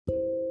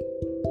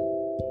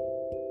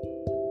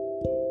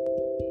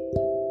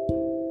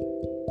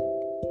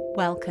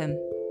Welcome.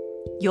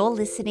 You're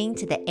listening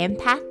to the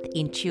Empath,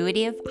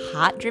 Intuitive,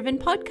 Heart-Driven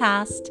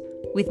podcast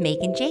with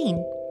Megan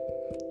Jean.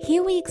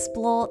 Here we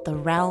explore the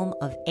realm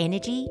of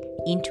energy,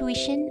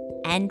 intuition,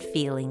 and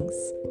feelings.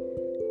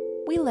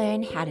 We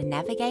learn how to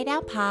navigate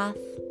our path,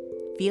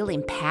 feel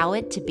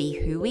empowered to be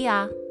who we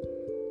are,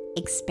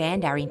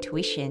 expand our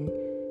intuition,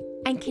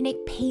 and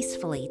connect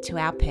peacefully to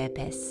our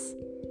purpose.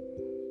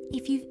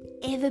 If you've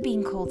ever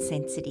been called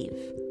sensitive,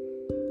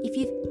 if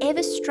you've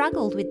ever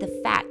struggled with the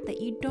fact that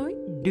you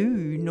don't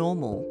do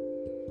normal,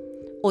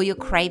 or you're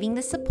craving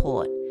the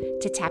support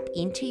to tap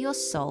into your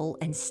soul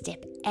and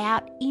step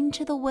out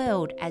into the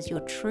world as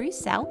your true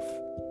self,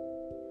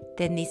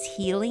 then this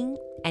healing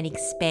and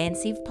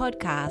expansive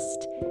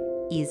podcast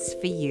is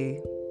for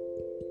you.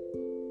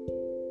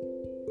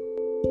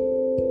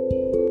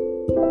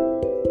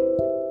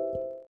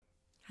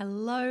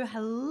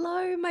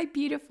 Hello, my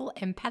beautiful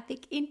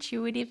empathic,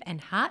 intuitive,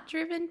 and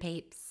heart-driven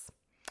peeps.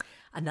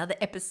 Another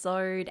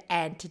episode,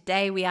 and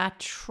today we are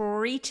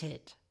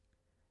treated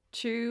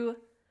to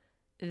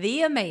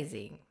the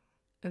amazing,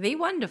 the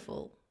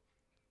wonderful,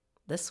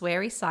 the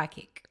sweary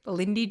psychic,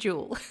 Lindy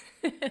Jewel.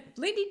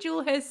 Lindy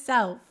Jewel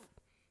herself.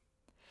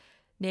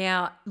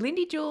 Now,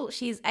 Lindy Jewel,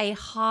 she's a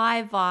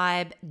high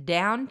vibe,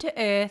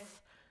 down-to-earth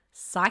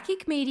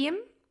psychic medium,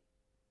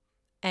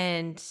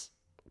 and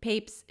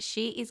peeps,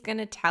 she is going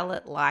to tell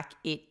it like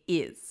it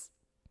is.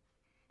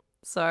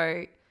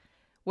 So,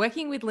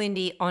 working with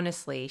Lindy,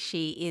 honestly,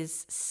 she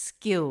is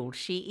skilled.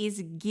 She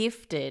is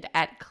gifted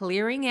at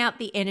clearing out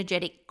the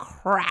energetic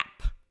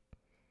crap.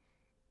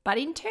 But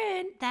in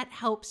turn, that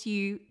helps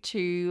you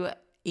to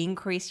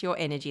increase your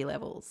energy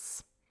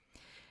levels.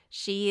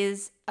 She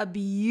is a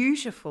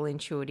beautiful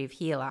intuitive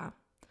healer.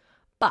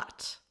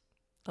 But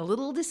a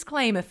little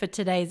disclaimer for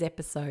today's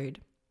episode.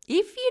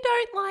 If you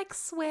don't like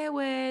swear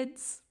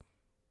words,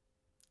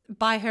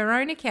 by her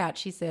own account,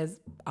 she says,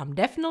 I'm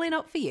definitely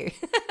not for you.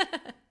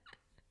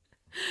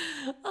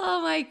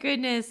 Oh my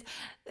goodness.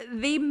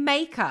 The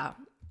maker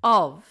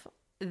of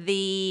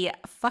the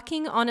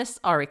fucking honest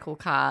oracle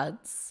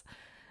cards,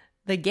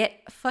 the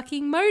get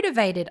fucking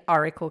motivated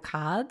oracle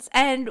cards,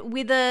 and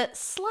with a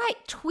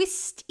slight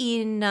twist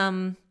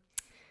in,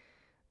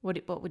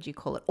 what would you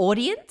call it?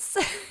 Audience.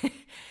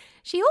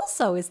 She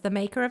also is the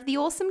maker of the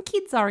awesome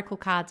kids oracle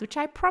cards, which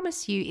I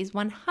promise you is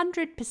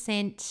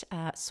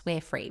 100%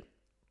 swear free.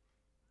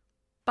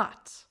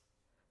 But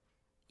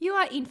you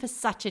are in for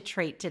such a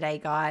treat today,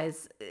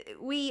 guys.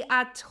 We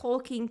are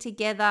talking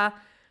together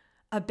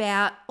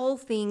about all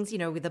things,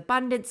 with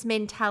abundance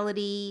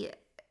mentality.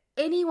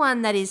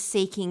 Anyone that is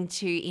seeking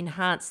to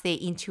enhance their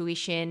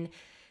intuition,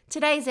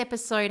 today's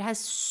episode has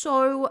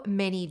so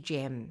many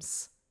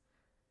gems.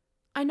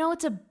 I know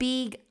it's a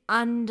big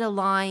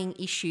underlying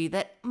issue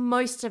that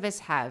most of us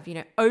have,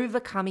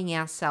 overcoming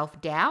our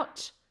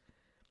self-doubt,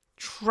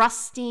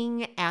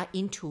 trusting our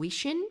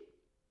intuition,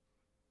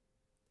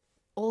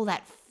 all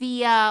that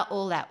fear,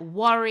 all that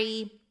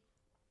worry.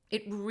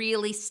 It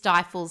really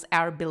stifles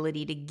our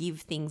ability to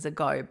give things a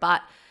go.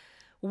 But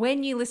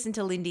when you listen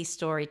to Lindy's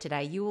story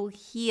today, you will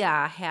hear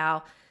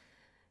how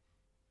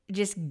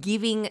just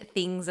giving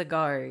things a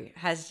go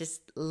has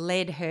just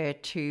led her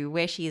to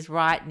where she is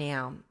right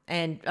now.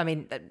 And I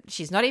mean,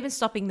 she's not even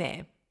stopping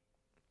there.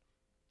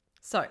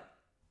 So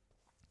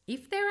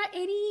if there are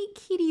any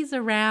kiddies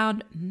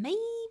around, maybe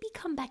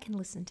come back and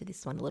listen to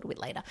this one a little bit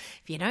later.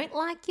 If you don't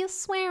like your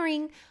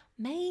swearing,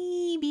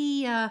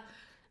 maybe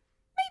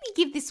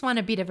give this one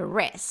a bit of a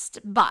rest,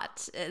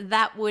 but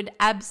that would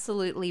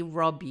absolutely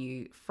rob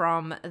you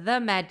from the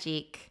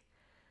magic,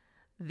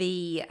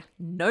 the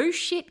no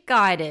shit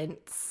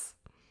guidance,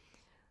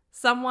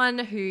 someone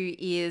who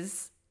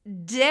is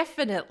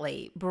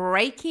definitely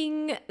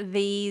breaking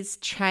these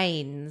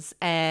chains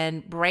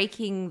and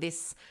breaking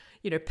this,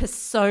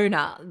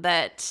 persona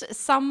that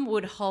some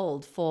would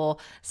hold for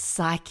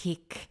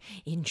psychic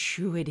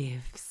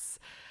intuitives.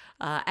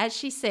 As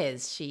she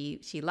says,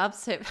 she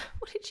loves her,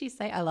 what did she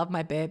say? I love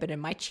my bourbon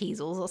and my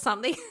cheesels or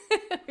something,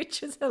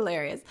 which is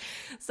hilarious.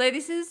 So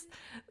this is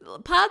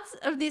parts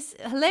of this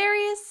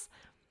hilarious,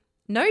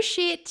 no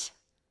shit,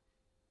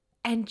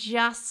 and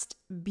just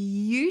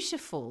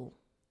beautiful,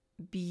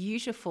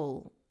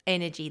 beautiful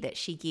energy that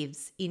she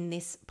gives in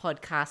this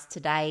podcast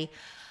today.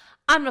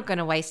 I'm not going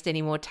to waste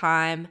any more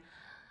time.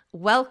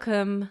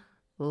 Welcome,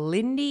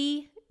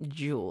 Lindy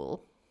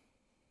Jewel.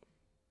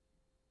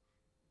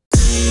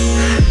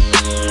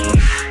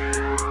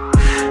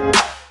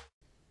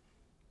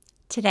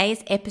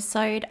 Today's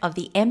episode of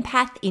the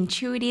Empath,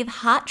 Intuitive,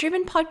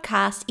 Heart-Driven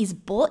podcast is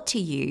brought to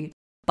you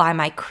by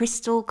my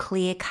crystal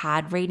clear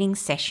card reading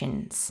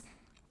sessions.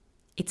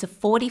 It's a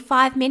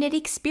 45-minute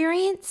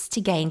experience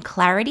to gain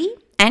clarity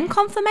and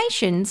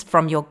confirmations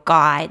from your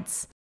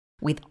guides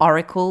with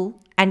oracle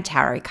and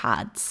tarot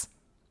cards.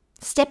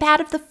 Step out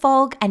of the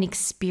fog and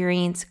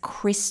experience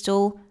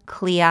crystal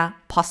clear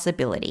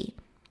possibility.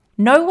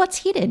 Know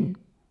what's hidden.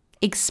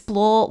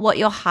 Explore what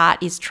your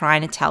heart is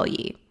trying to tell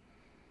you.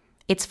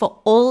 It's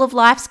for all of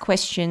life's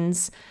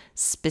questions,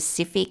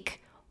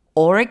 specific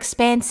or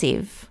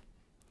expansive.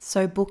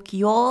 So book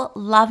your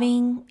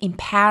loving,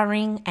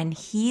 empowering, and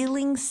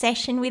healing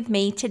session with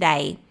me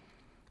today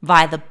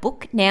via the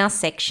Book Now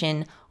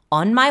section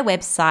on my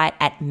website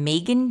at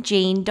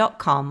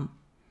meganjean.com,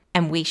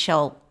 and we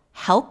shall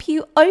help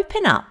you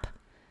open up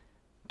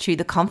to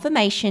the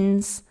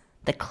confirmations,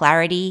 the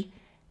clarity,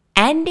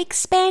 and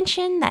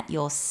expansion that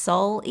your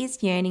soul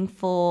is yearning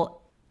for,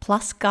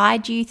 plus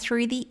guide you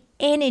through the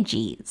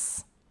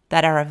energies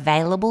that are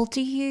available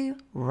to you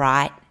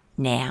right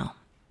now.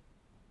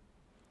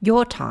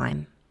 Your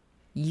time,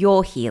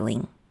 your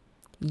healing,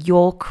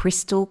 your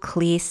crystal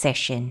clear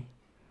session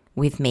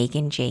with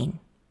Megan Jean.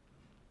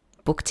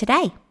 Book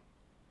today.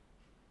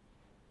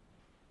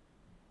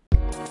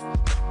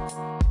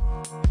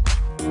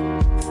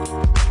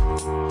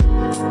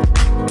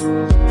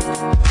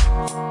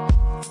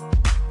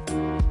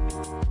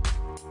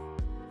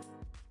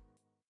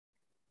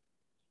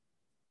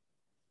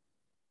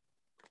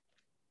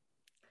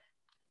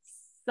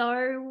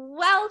 So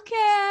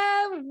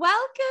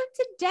welcome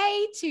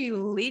today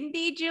to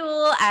Lindy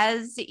Jewel.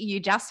 As you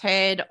just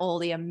heard all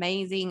the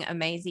amazing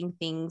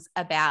things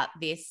about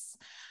this,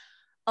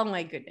 oh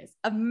my goodness,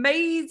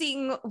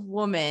 amazing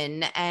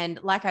woman. And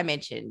like I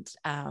mentioned,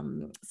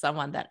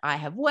 someone that I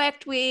have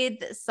worked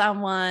with,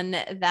 someone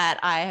that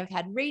I have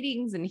had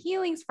readings and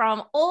healings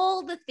from,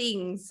 all the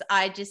things.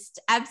 I just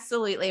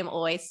absolutely am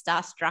always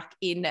starstruck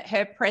in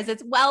her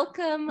presence.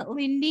 Welcome,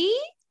 Lindy.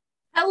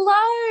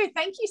 Hello.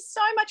 Thank you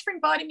so much for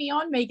inviting me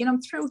on, Megan.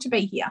 I'm thrilled to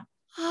be here.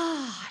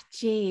 Oh,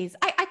 geez.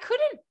 I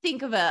couldn't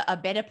think of a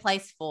better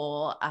place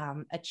for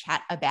a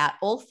chat about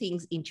all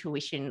things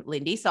intuition,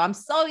 Lindy. So I'm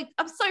so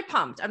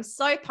pumped. I'm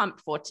so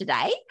pumped for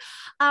today.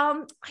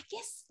 I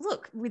guess,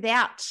 look,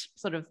 without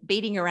sort of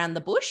beating around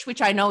the bush,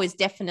 which I know is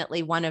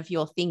definitely one of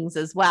your things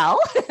as well.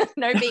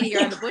 No beating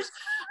around the bush.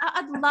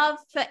 I'd love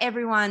for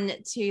everyone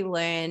to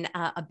learn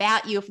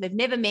about you if they've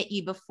never met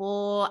you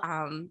before.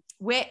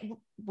 Where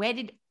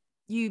did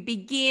you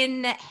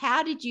begin?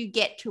 How did you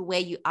get to where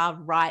you are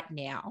right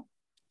now?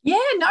 Yeah,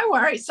 no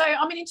worries. So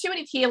I'm an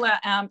intuitive healer,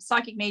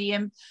 psychic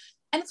medium.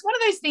 And it's one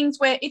of those things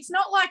where it's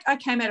not like I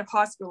came out of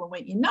high school and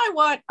went, you know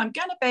what, I'm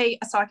going to be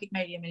a psychic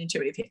medium and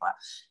intuitive healer.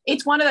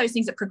 It's one of those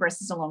things that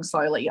progresses along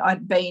slowly.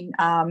 I'd been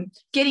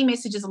getting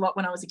messages a lot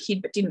when I was a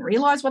kid, but didn't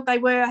realize what they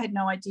were. I had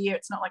no idea.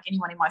 It's not like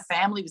anyone in my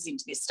family was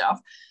into this stuff.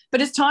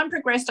 But as time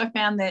progressed, I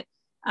found that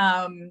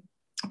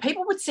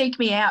people would seek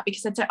me out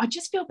because they'd say, I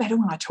just feel better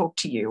when I talk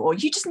to you, or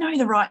you just know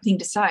the right thing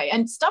to say.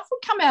 And stuff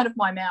would come out of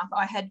my mouth.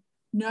 I had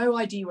no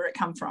idea where it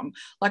come from.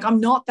 Like, I'm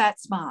not that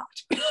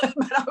smart,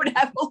 but I would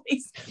have all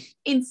this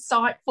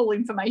insightful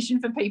information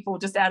for people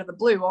just out of the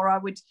blue. Or I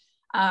would,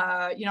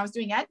 I was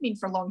doing admin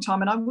for a long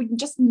time and I wouldn't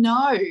just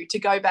know to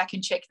go back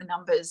and check the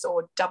numbers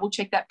or double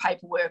check that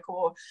paperwork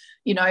or,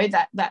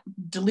 that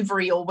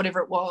delivery or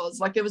whatever it was.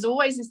 Like, there was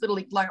always this little,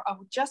 like, I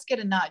would just get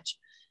a nudge.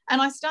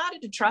 And I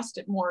started to trust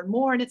it more and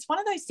more. And it's one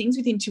of those things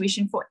with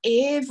intuition for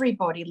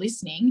everybody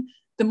listening.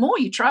 The more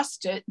you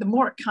trust it, the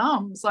more it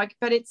comes.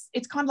 But it's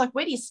kind of like,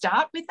 where do you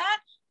start with that?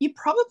 You're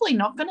probably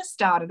not going to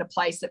start at a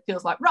place that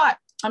feels like, right,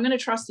 I'm going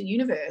to trust the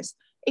universe.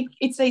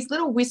 It's these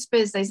little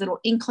whispers, these little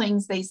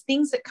inklings, these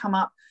things that come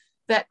up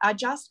that are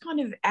just kind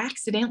of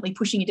accidentally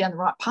pushing you down the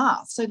right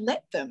path. So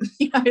let them,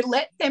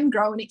 let them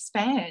grow and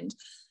expand.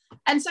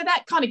 And so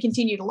that kind of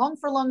continued along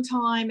for a long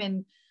time.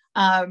 And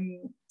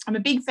I'm a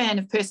big fan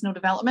of personal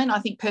development. I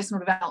think personal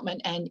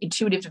development and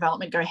intuitive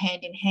development go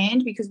hand in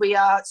hand because we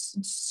are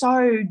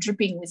so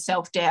dripping with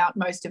self-doubt,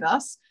 most of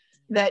us,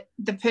 that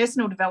the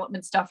personal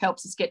development stuff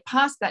helps us get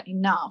past that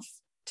enough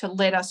to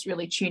let us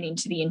really tune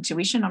into the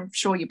intuition. I'm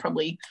sure you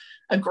probably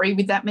agree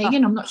with that,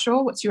 Megan. I'm not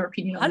sure. What's your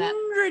opinion on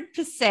that?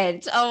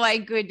 100%. Oh my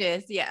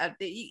goodness. Yeah.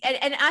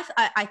 And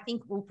I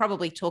think we'll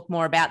probably talk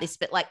more about this,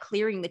 but like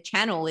clearing the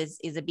channel is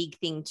a big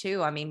thing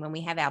too. I mean, when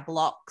we have our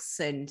blocks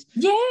and,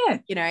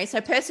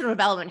 so personal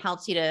development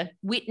helps you to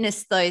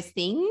witness those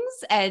things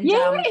and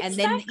then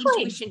the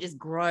intuition just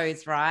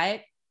grows,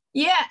 right?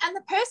 Yeah, and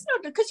the personal,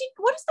 because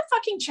what is the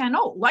fucking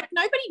channel? Like,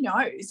 nobody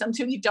knows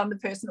until you've done the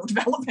personal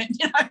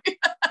development,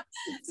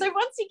 So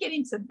once you get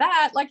into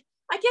that, like,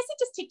 I guess it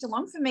just ticked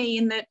along for me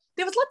in that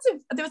there was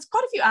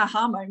quite a few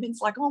aha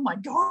moments, like, oh my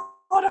God,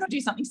 I don't do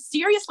something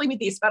seriously with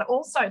this, but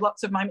also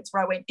lots of moments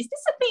where I went, is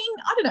this a thing?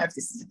 I don't know if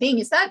this is a thing.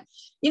 Is that,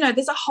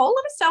 there's a whole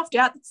lot of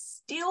self-doubt that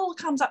still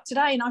comes up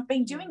today, and I've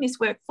been doing this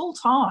work full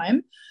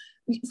time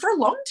for a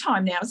long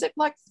time now. Is it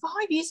like 5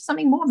 years,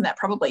 something more than that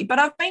probably? But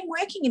I've been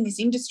working in this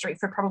industry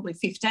for probably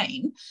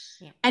 15.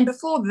 Yeah. And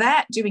before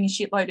that, doing a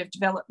shitload of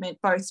development,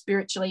 both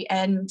spiritually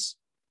and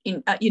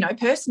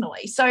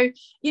personally. So,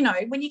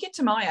 when you get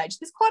to my age,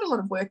 there's quite a lot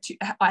of work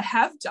I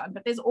have done,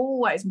 but there's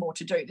always more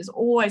to do. There's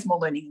always more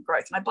learning and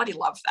growth. And I bloody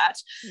love that.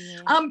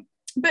 Yeah.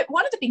 But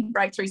one of the big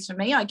breakthroughs for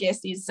me, I guess,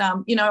 is,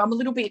 I'm a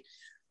little bit,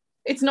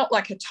 it's not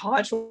like a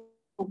title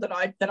that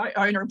I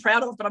own or am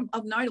proud of, but I'm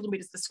known a little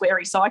bit as the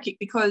sweary psychic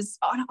because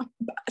I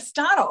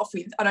start off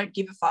with I don't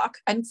give a fuck,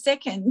 and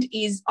second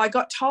is I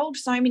got told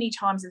so many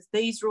times there's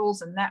these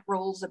rules and that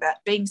rules about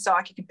being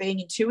psychic and being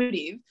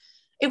intuitive.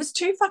 it was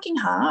too fucking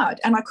hard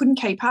and I couldn't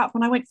keep up.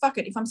 And I went, fuck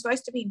it. If I'm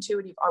supposed to be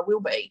intuitive, I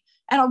will be.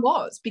 And I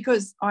was,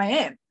 because I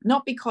am,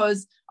 not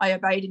because I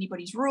obeyed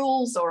anybody's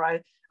rules or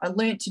I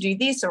learned to do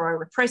this or I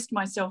repressed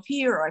myself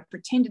here or I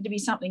pretended to be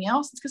something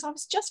else. It's because I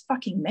was just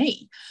fucking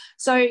me.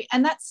 So,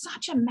 and that's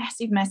such a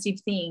massive, massive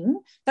thing.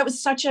 That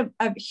was such a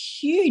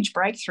huge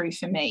breakthrough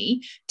for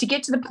me to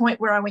get to the point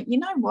where I went, you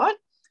know what?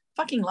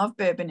 Fucking love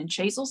bourbon and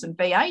cheesels and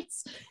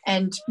V8s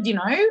and, you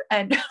know,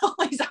 and all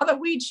these other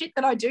weird shit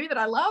that I do that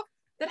I love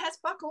that has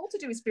fuck all to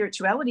do with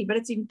spirituality, but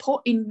it's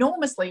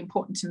enormously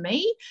important to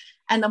me.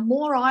 And the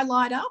more I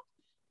light up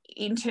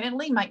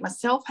internally, make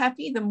myself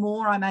happy, the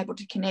more I'm able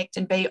to connect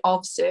and be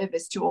of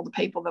service to all the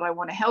people that I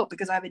want to help,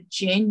 because I have a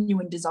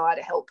genuine desire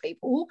to help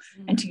people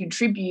and to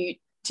contribute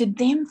to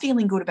them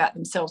feeling good about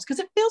themselves, because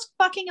it feels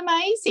fucking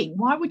amazing.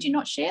 Why would you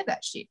not share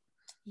that shit?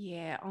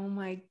 Yeah. Oh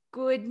my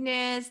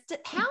goodness.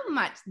 How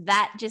much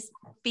that just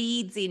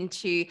feeds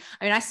into,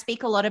 I mean, I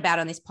speak a lot about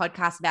on this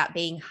podcast about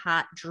being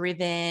heart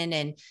driven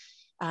and,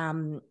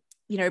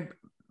 you know,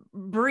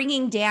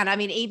 bringing down, I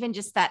mean, even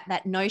just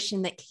that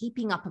notion that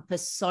keeping up a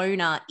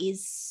persona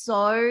is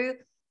so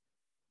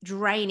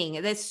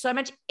draining. There's so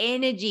much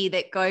energy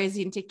that goes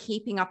into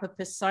keeping up a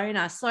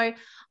persona. So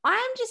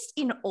I'm just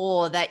in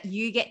awe that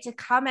you get to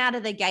come out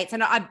of the gates.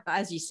 And I,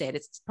 as you said,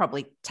 it's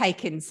probably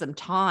taken some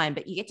time,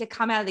 but you get to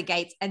come out of the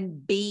gates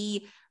and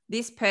be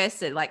this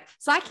person. Like,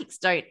 psychics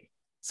don't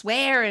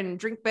swear and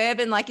drink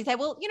bourbon like you say.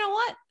 Well, you know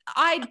what?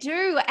 I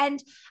do.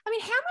 And I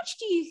mean, how much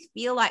do you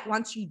feel like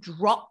once you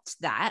dropped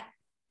that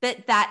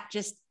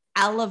just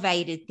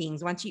elevated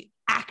things, once you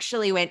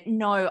actually went,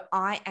 no,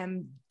 I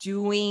am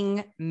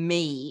doing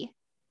me?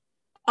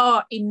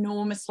 Oh,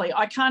 enormously.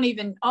 I can't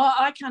even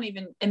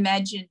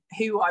imagine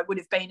who I would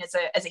have been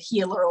as a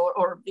healer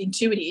or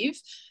intuitive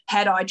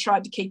had I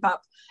tried to keep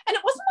up. And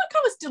it wasn't like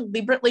I was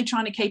deliberately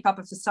trying to keep up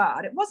a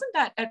facade. It wasn't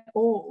that at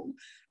all.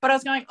 But I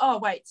was going, oh,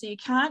 wait, so you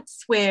can't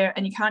swear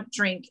and you can't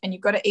drink and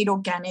you've got to eat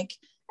organic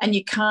and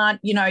you can't,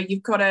 you know,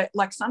 you've got to,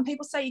 like, some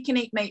people say you can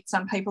eat meat,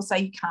 some people say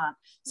you can't.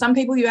 Some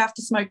people you have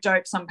to smoke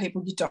dope, some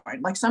people you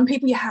don't. Like, some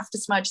people you have to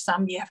smudge,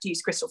 some you have to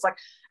use crystals. Like,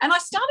 and I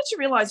started to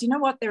realize, you know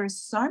what, there are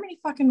so many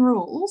fucking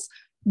rules.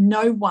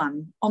 No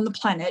one on the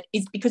planet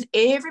is, because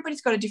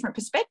everybody's got a different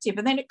perspective.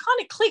 And then it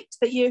kind of clicked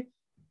that you're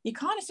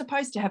kind of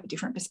supposed to have a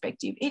different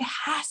perspective. It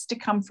has to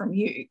come from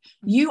you.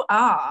 You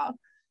are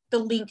the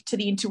link to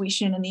the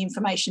intuition and the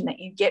information that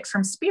you get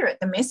from spirit,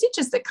 the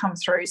messages that come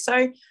through.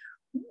 So,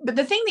 but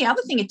the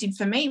other thing it did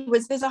for me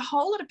was there's a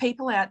whole lot of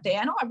people out there,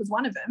 and I was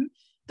one of them,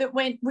 that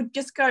would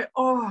just go,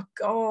 oh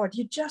God,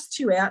 you're just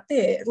too out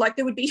there. Like,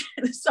 there would be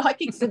the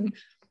psychics and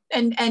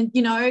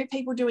you know,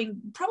 people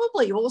doing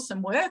probably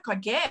awesome work, I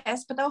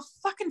guess, but they were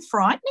fucking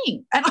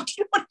frightening. And I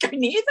didn't want to go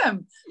near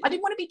them. I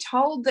didn't want to be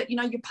told that, you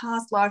know, your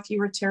past life,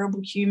 you're a terrible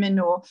human,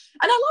 and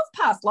I love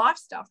past life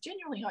stuff.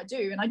 Genuinely, I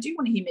do. And I do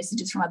want to hear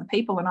messages from other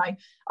people. And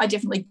I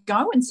definitely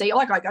go and see,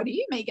 like, I go to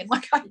you, Megan,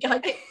 like I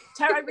get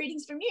tarot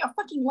readings from you. I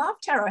fucking love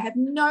tarot. I have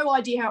no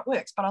idea how it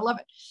works, but I love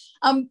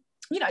it.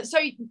 You know, so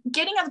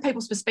getting other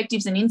people's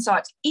perspectives and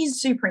insights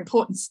is super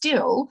important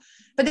still.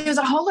 But there's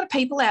a whole lot of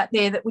people out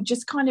there that would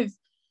just kind of,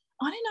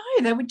 I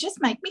don't know, they would just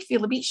make me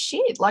feel a bit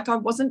shit, like I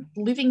wasn't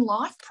living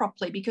life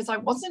properly because I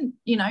wasn't,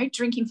 you know,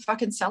 drinking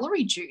fucking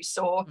celery juice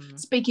or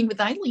speaking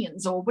with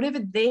aliens or whatever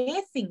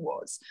their thing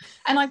was.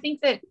 And I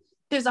think that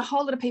there's a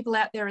whole lot of people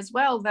out there as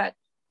well that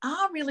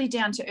are really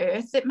down to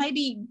earth, that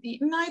maybe,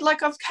 you know,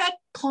 like I've had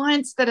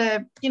clients that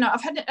are, you know,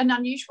 I've had an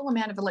unusual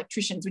amount of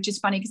electricians, which is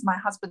funny because my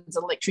husband's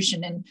an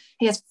electrician and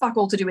he has fuck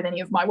all to do with any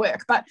of my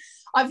work. But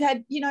I've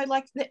had, you know,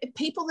 like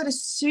people that are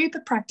super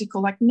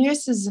practical, like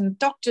nurses and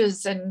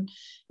doctors and,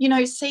 you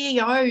know,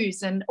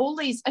 CEOs and all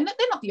these, and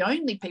they're not the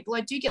only people.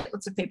 I do get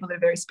lots of people that are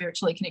very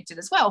spiritually connected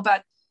as well,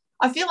 but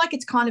I feel like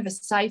it's kind of a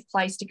safe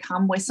place to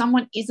come where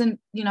someone isn't,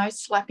 you know,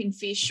 slapping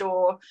fish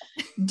or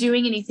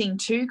doing anything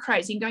too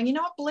crazy and going, you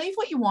know what, believe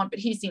what you want, but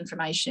here's the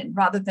information,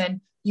 rather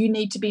than you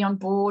need to be on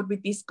board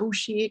with this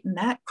bullshit and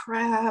that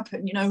crap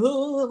and, you know,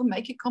 oh,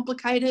 make it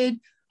complicated.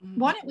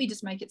 Why don't we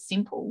just make it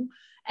simple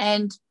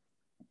and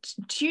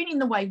tune in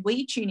the way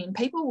we tune in?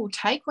 People will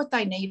take what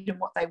they need and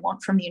what they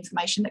want from the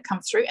information that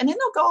comes through, and then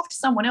they'll go off to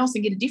someone else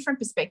and get a different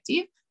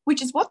perspective,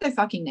 which is what they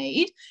fucking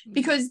need,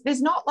 because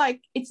it's not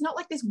like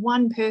there's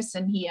one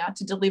person here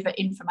to deliver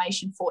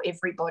information for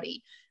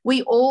everybody.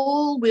 We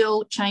all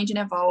will change and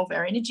evolve.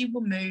 Our energy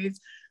will move.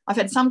 I've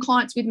had some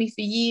clients with me for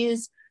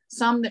years,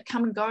 some that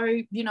come and go,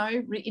 you know,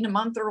 in a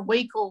month or a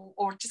week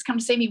or just come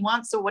to see me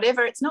once or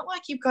whatever. It's not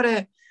like you've got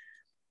to,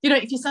 you know,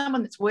 if you're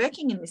someone that's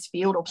working in this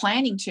field or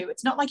planning to,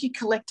 it's not like you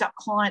collect up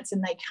clients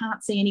and they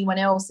can't see anyone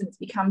else and it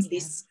becomes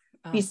this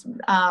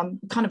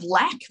kind of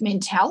lack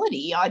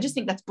mentality. I just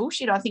think that's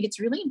bullshit. I think it's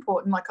really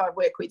important. Like, I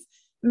work with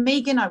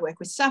Megan, I work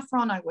with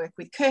Saffron, I work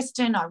with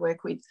Kirsten, I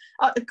work with,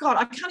 God,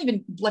 I can't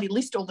even bloody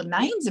list all the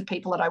names of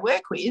people that I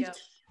work with,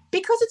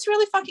 because it's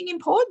really fucking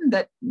important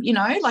that, you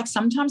know, like,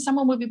 sometimes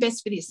someone will be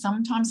best for this,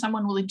 sometimes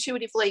someone will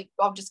intuitively,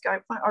 I'll just go,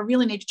 I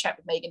really need to chat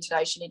with Megan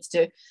today. She needs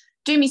to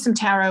do me some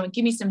tarot and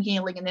give me some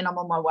healing, and then I'm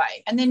on my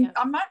way. And then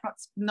I might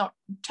not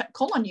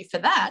call on you for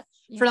that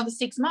for another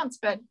 6 months,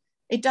 but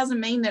it doesn't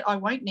mean that I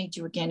won't need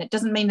you again. It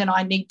doesn't mean that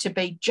I need to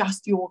be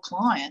just your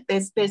client.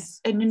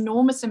 There's an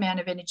enormous amount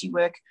of energy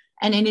work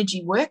and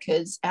energy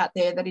workers out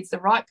there that is the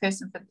right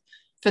person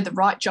for the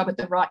right job at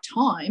the right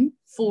time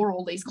for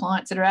all these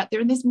clients that are out there.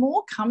 And there's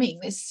more coming.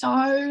 There's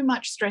so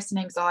much stress and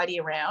anxiety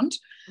around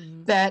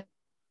that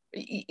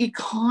it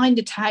kind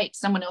of takes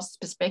someone else's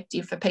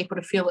perspective for people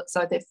to feel it,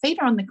 so their feet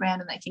are on the ground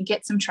and they can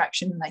get some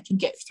traction and they can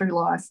get through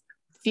life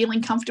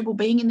feeling comfortable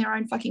being in their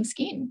own fucking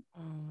skin.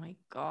 Oh my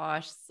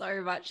gosh,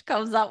 so much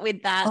comes up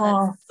with that.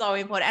 That's so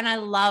important. And I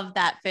love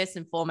that, first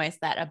and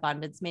foremost, that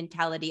abundance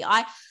mentality.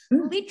 I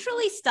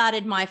literally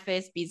started my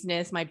first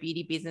business, my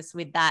beauty business,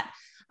 with that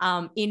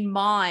in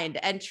mind.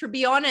 And to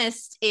be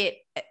honest, it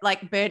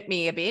like burnt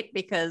me a bit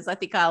because I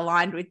think I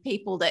aligned with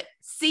people that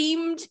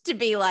seemed to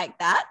be like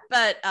that,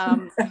 but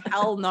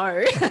hell no,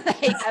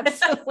 they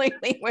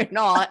absolutely were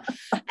not.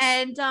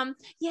 And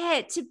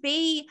to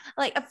be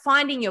like,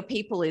 finding your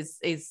people is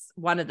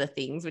one of the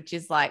things, which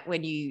is like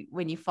when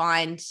you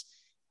find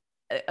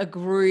a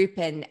group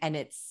and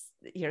it's,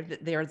 you know,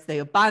 there's the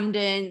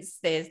abundance,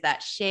 there's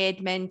that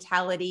shared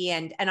mentality.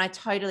 And I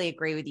totally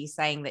agree with you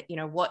saying that, you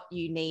know, what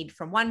you need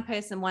from one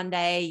person one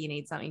day, you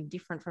need something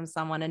different from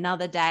someone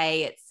another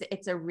day.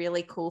 It's a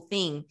really cool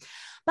thing.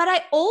 But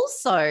I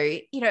also,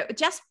 you know,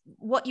 just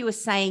what you were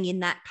saying in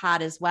that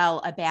part as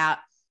well about,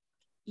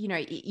 you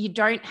know, you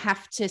don't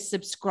have to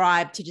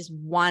subscribe to just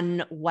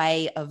one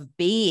way of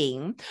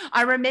being.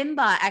 I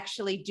remember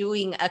actually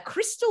doing a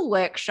crystal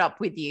workshop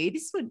with you.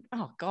 This would,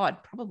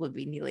 probably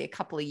be nearly a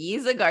couple of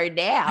years ago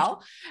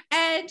now.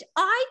 And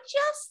I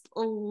just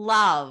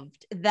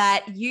loved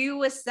that you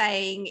were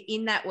saying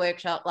in that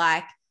workshop,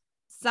 like,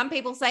 some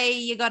people say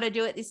you got to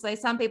do it this way.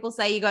 Some people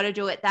say you got to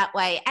do it that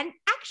way. And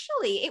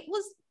actually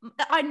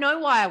I know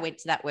why I went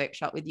to that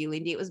workshop with you,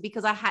 Lindy. It was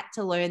because I had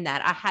to learn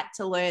that. I had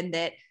to learn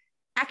that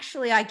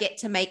actually I get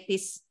to make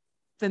this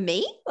for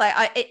me. Like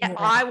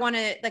I want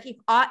to, like,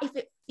 if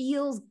it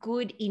feels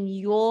good in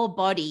your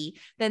body,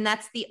 then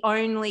that's the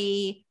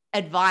only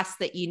advice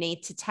that you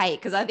need to take.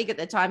 Because I think at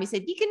the time you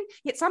said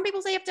some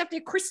people say you have to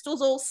have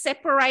crystals all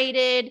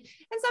separated,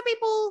 and some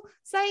people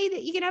say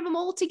that you can have them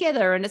all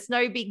together and it's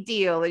no big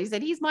deal. And you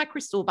said, here's my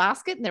crystal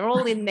basket and they're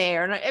all in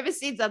there. And ever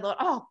since I thought,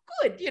 oh,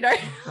 good, you know,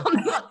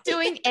 I'm not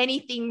doing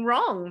anything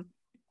wrong.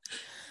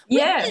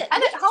 Yeah,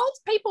 and it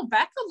holds people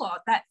back a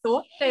lot, that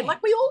thought.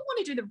 Like, we all want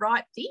to do the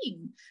right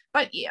thing.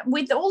 But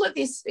with all of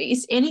this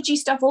energy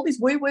stuff, all this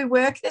woo-woo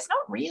work, there's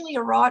not really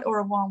a right or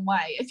a wrong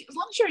way. As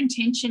long as your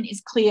intention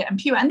is clear and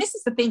pure. And this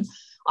is the thing.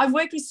 I've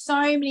worked with so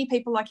many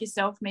people like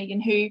yourself,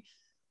 Megan, who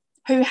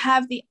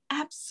have the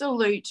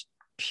absolute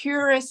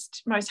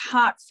purest, most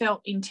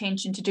heartfelt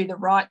intention to do the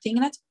right thing.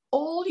 And that's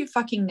all you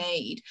fucking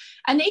need.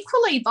 And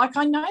equally, like,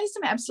 I know there's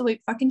some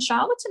absolute fucking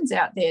charlatans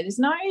out there. There's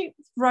no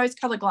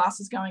rose-colored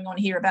glasses going on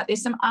here about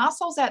there's some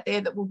assholes out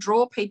there that will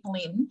draw people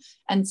in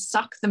and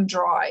suck them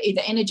dry,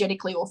 either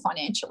energetically or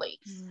financially.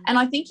 And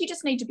I think you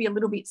just need to be a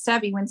little bit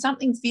savvy. When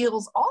something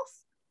feels off,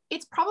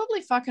 it's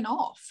probably fucking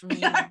off.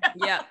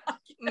 Yeah.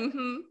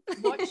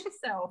 Watch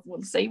yourself.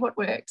 We'll see what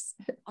works.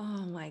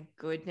 Oh my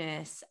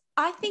goodness.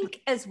 I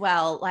think as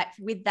well, like,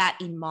 with that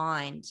in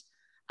mind,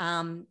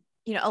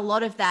 you know, a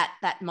lot of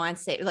that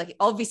mindset, like,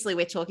 obviously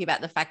we're talking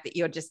about the fact that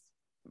you're just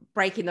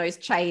breaking those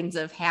chains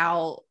of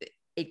how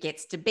it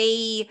gets to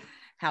be,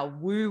 how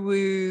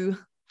woo-woo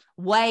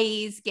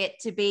ways get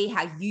to be,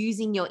 how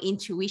using your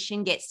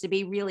intuition gets to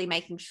be, really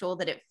making sure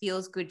that it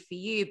feels good for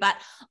you. But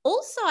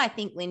also, I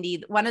think,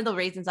 Lindy, one of the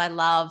reasons I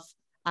love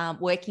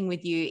working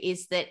with you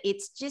is that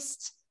it's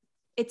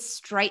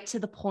straight to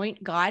the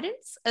point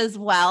guidance as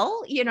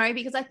well, you know,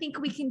 because I think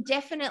we can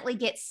definitely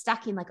get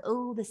stuck in, like,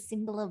 oh, the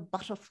symbol of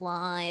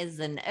butterflies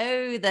and,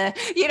 oh, the,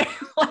 you know,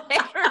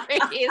 whatever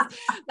it is,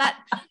 that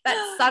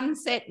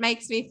sunset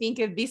makes me think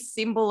of this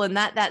symbol and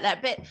that.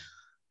 But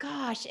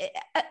gosh,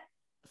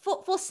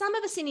 for some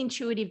of us in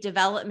intuitive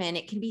development,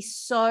 it can be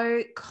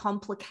so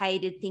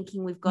complicated,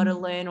 thinking we've got to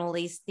learn all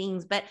these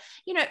things. But,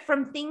 you know,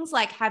 from things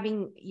like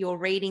having your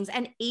readings,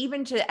 and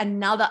even to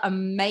another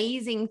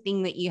amazing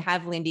thing that you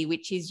have, Lindy,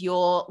 which is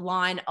your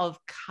line of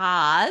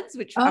cards,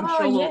 which I'm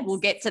sure we'll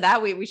get to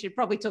that. We should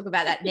probably talk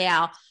about that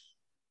now.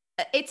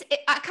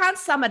 I can't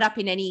sum it up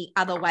in any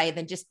other way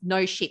than just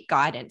no shit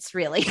guidance,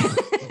 really.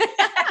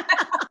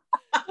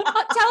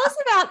 Tell us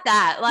about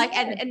that. Like,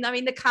 and I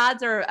mean, the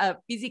cards are a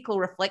physical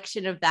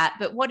reflection of that,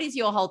 but what is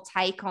your whole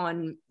take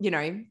on, you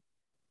know,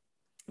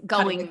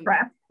 going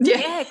crap?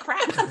 Yeah,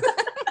 crap.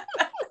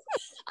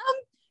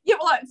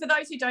 Well, for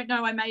those who don't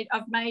know, I've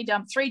made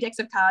 3 decks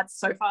of cards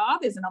so far.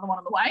 There's another one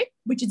on the way,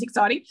 which is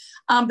exciting.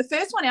 The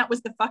first one out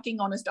was the fucking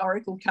Honest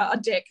Oracle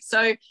card deck.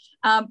 So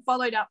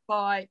followed up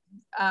by,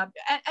 and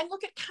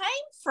look, it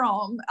came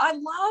from, I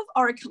love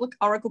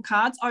Oracle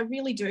cards. I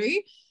really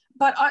do.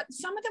 But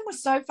some of them were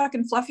so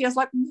fucking fluffy. I was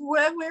like,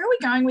 where are we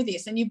going with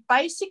this? And you're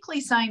basically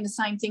saying the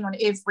same thing on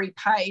every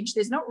page.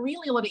 There's not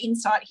really a lot of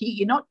insight here.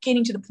 You're not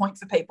getting to the point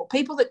for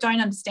people that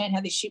don't understand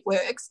how this shit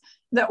works,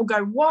 that will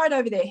go wide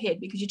over their head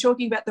because you're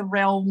talking about the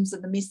realms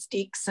and the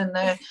mystics and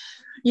the,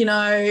 you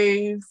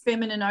know,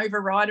 feminine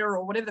overrider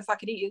or whatever the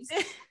fuck it is.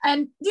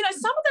 And, you know,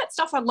 some of that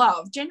stuff I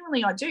love.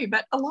 Generally I do.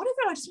 But a lot of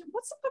it I just went,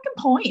 what's the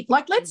fucking point?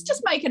 Like, let's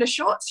just make it a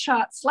short,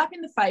 sharp slap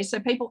in the face so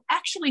people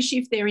actually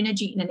shift their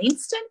energy in an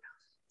instant,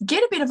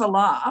 get a bit of a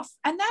laugh,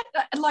 and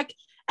that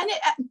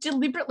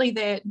deliberately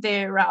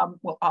they're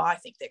well, I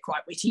think they're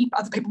quite witty.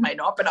 Other people may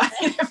not, but I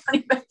think they're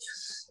funny. But,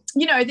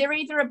 you know, they're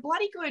either a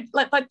bloody good,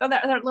 like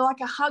they're like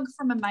a hug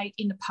from a mate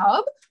in the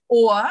pub,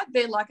 or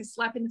they're like a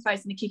slap in the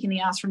face and a kick in the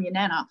ass from your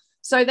nana.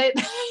 So they,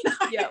 you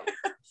know, yeah.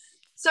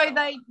 So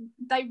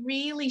they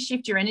really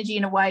shift your energy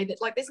in a way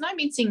that, like, there's no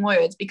mincing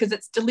words because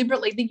it's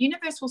deliberately, the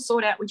universe will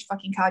sort out which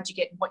fucking card you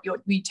get and what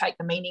you take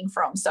the meaning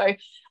from. So,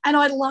 and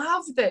I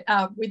love that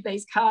with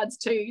these cards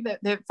too, that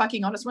the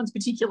fucking honest ones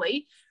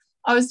particularly.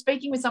 I was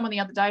speaking with someone the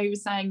other day who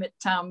was saying that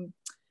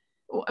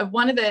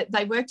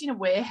they worked in a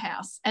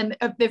warehouse and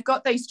they've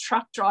got these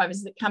truck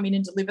drivers that come in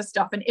and deliver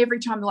stuff, and every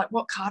time they're like,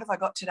 what card have I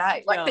got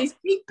today? Like, these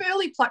big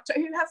burly plucked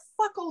who have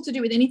fuck all to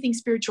do with anything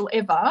spiritual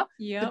ever,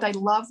 but they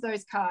love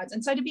those cards.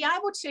 And so to be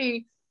able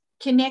to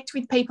connect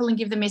with people and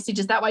give them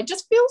messages that way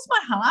just fills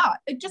my heart.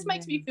 It just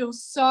makes me feel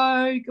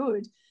so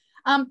good.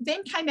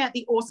 Then came out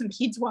the awesome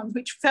kids ones,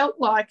 which felt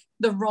like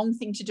the wrong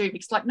thing to do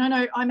because, like,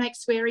 no, I make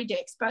sweary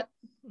decks, but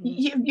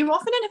you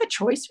often don't have a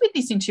choice with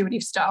this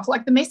intuitive stuff.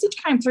 Like, the message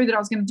came through that I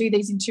was going to do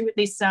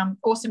these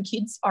awesome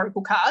kids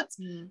oracle cards,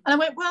 and I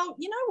went, well,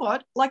 you know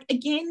what? Like,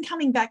 again,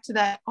 coming back to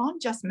that, I'm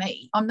just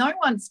me. I'm no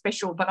one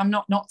special, but I'm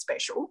not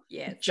special.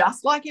 Yeah,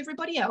 just like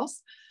everybody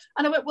else.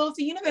 And I went, well, if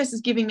the universe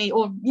is giving me,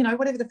 or, you know,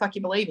 whatever the fuck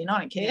you believe in, I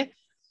don't care,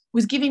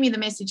 was giving me the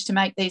message to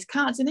make these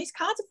cards, and these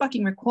cards are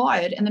fucking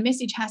required, and the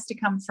message has to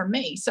come from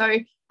me. So,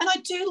 and I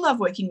do love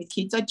working with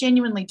kids. I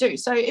genuinely do.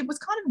 So it was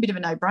kind of a bit of a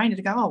no-brainer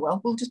to go, oh,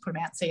 well, we'll just put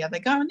them out and see how they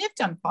go. And they've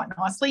done quite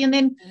nicely. And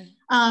then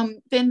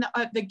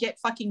the Get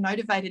Fucking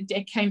Motivated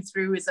deck came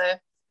through as a,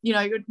 you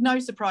know, no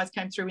surprise,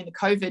 came through in the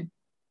COVID,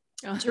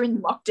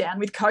 during lockdown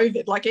with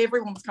COVID. Like,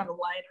 everyone was kind of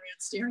laying around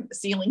staring at the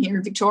ceiling here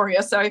in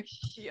Victoria. So,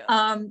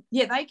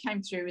 they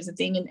came through as a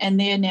thing, and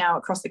they're now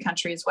across the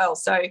country as well.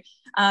 So,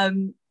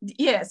 so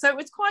it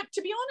was quite,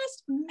 to be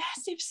honest,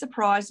 massive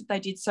surprise that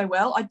they did so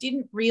well. I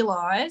didn't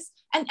realise,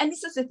 and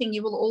this is the thing,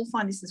 you will all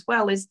find this as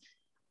well, is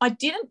I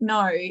didn't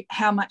know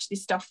how much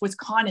this stuff was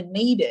kind of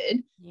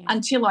needed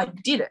until I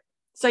did it.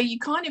 So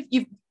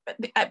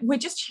we're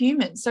just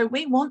humans, so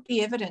we want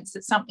the evidence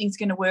that something's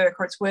going to work,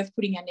 or it's worth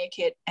putting our neck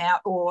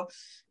out, or,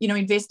 you know,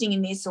 investing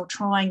in this or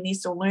trying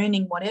this or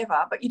learning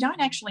whatever, but you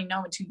don't actually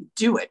know until you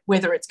do it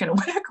whether it's going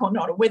to work or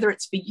not, or whether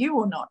it's for you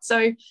or not.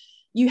 So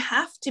you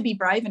have to be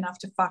brave enough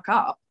to fuck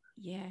up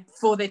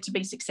for there to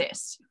be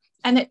success.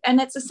 And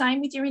that's the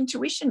same with your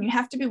intuition. You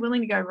have to be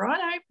willing to go,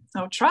 righto,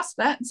 I'll trust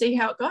that and see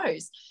how it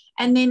goes.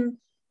 And then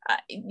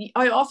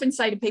I often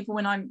say to people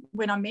when I'm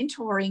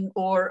mentoring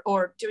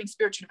or doing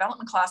spiritual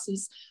development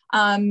classes,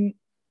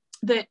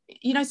 that,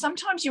 you know,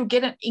 sometimes you'll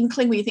get an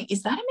inkling where you think,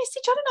 is that a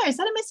message? I don't know. Is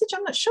that a message?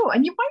 I'm not sure.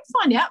 And you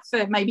won't find out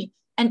for maybe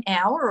an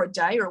hour or a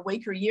day or a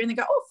week or a year, and they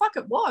go, oh, fuck,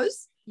 it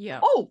was. Yeah.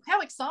 Oh,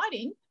 how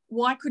exciting.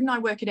 Why couldn't I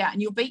work it out?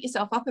 And you'll beat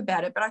yourself up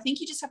about it. But I think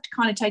you just have to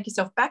kind of take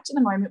yourself back to the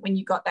moment when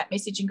you got that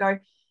message and go,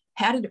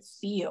 how did it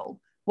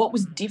feel? What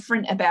was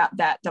different about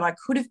that I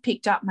could have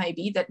picked up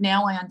maybe, that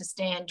now I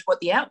understand what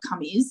the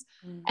outcome is.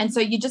 And so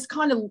you're just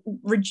kind of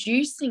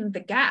reducing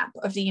the gap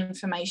of the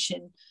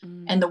information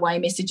and the way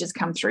messages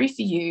come through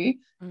for you.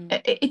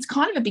 It's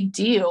kind of a big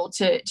deal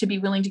to be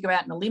willing to go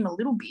out on a limb a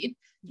little bit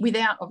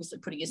without obviously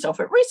putting yourself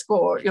at risk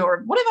or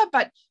whatever.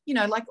 But, you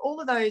know, like all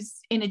of those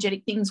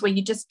energetic things where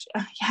you just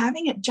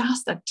having it,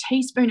 just a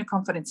teaspoon of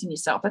confidence in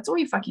yourself. That's all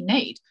you fucking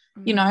need,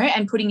 you know,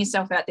 and putting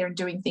yourself out there and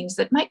doing things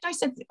that make no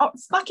sense. Oh,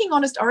 fucking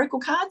honest oracle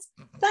cards,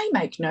 they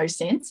make no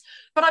sense.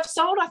 But I've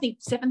sold, I think,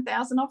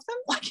 7,000 of them.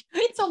 Like,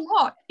 it's a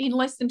lot in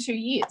less than 2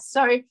 years.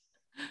 So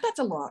that's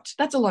a lot.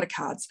 That's a lot of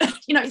cards,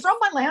 you know, from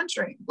my lounge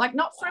room, like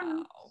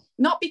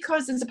not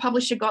because as a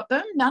publisher got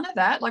them, none of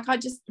that. Like,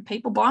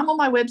 people buy them on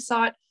my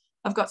website.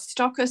 I've got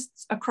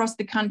stockists across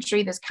the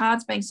country. There's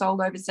cards being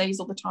sold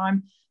overseas all the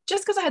time,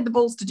 just because I had the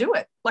balls to do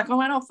it. Like, I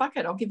went, oh, fuck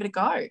it, I'll give it a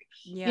go.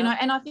 Yeah. You know,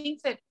 and I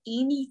think that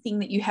anything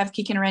that you have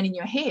kicking around in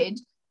your head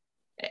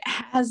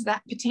has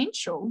that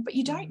potential, but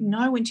you don't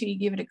know until you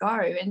give it a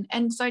go.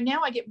 And so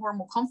now I get more and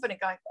more confident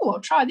going, oh,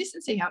 I'll try this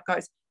and see how it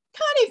goes.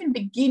 Can't even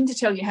begin to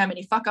tell you how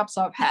many fuck ups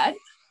I've had,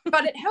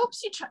 but it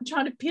helps you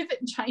trying to pivot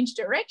and change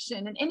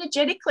direction. And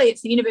energetically,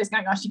 it's the universe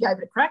going, oh, she gave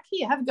it a crack.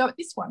 Here, have a go at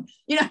this one.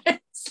 You know,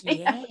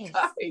 see how it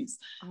goes.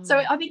 So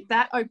I think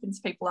that opens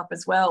people up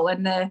as well.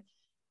 And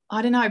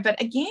I don't know, but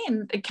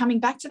again, coming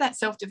back to that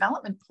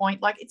self-development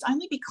point, like, it's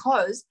only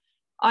because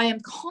I am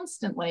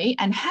constantly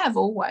and have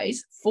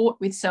always fought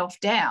with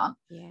self-doubt,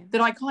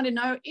 that I kind of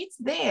know it's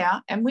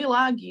there and we'll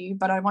argue,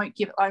 but I won't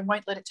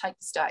let it take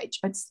the stage.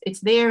 It's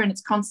there and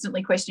it's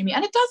constantly questioning me.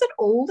 And it does it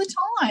all the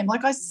time.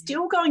 Like I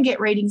still go and get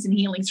readings and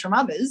healings from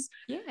others.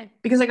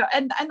 Because I go,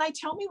 and they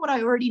tell me what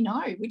I already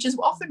know, which is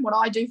often what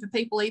I do for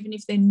people, even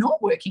if they're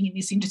not working in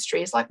this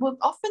industry. It's like, well,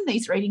 often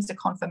these readings are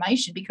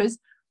confirmation, because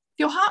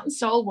your heart and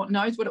soul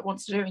knows what it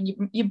wants to do,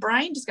 and your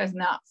brain just goes,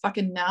 nah,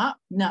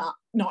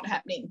 not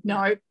happening.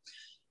 No,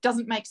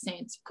 doesn't make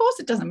sense. Of course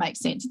it doesn't make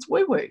sense. It's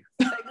woo-woo.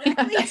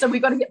 So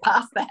we've got to get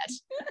past that.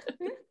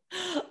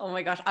 Oh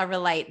my gosh, I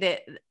relate.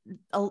 That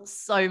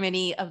so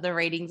many of the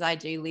readings I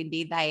do,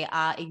 Lindy, they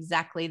are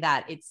exactly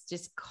that. It's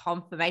just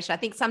confirmation. I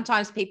think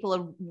sometimes people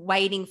are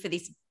waiting for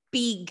this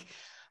big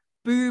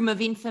boom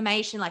of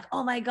information, like,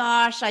 oh my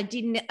gosh, I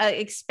didn't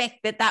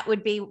expect that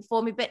would be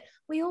for me. But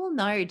we all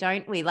know,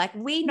 don't we? Like,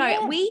 we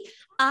know we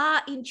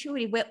are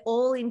intuitive. We're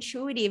all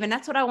intuitive. And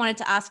that's what I wanted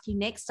to ask you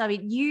next. I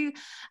mean, you,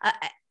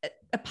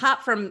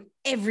 apart from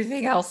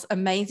everything else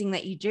amazing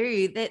that you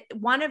do, that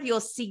one of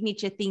your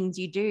signature things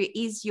you do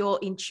is your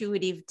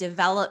intuitive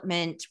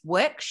development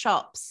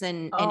workshops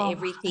and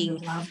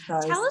everything. I love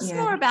those. Tell us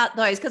more about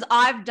those, because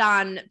I've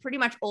done pretty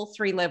much all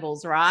 3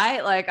 levels,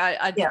 right? Like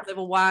I did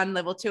level 1,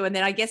 level 2, and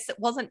then I guess it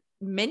wasn't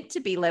meant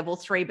to be level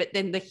 3, but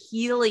then the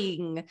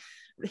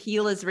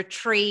healer's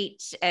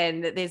retreat,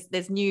 and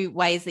there's new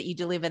ways that you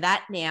deliver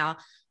that now.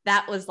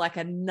 That was like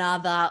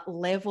another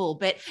level.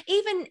 But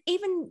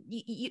even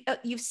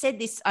you've said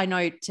this, I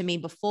know, to me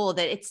before,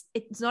 that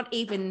it's not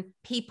even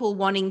people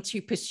wanting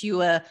to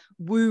pursue a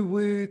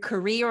woo-woo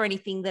career or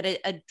anything that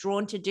are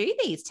drawn to do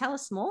these. Tell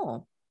us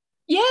more.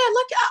 Yeah,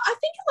 look, I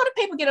think a lot of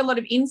people get a lot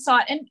of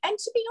insight. And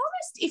to be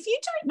honest, if you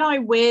don't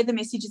know where the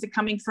messages are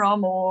coming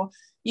from, or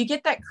you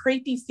get that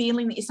creepy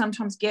feeling that you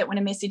sometimes get when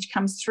a message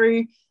comes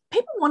through,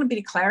 people want a bit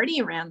of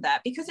clarity around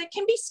that, because it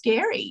can be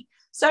scary.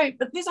 So,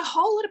 but there's a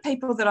whole lot of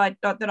people that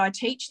I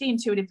teach the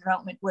intuitive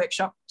development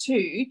workshop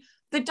to,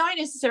 that don't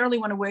necessarily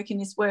want to work in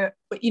this work,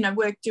 but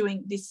work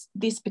doing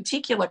this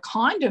particular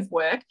kind of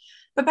work,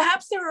 but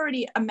perhaps they're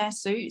already a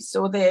masseuse,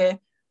 or they're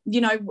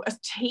a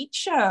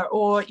teacher,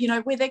 or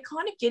where they're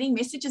kind of getting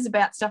messages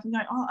about stuff and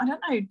going, oh, I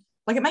don't know,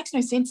 like it makes no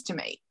sense to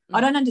me.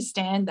 I don't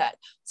understand that.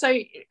 So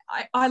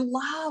I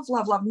love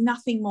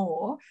nothing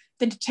more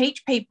than to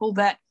teach people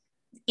that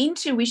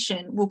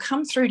intuition will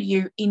come through to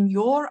you in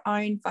your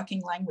own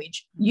fucking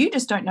language. You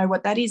just don't know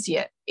what that is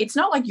yet. It's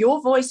not like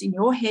your voice in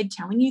your head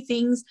telling you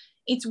things.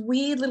 It's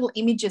weird little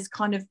images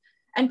kind of,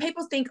 and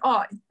people think,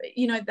 oh,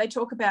 they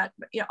talk about,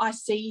 I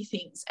see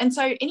things. And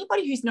so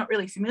anybody who's not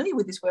really familiar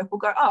with this work will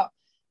go, oh,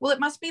 well, it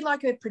must be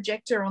like a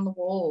projector on the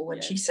wall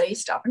when she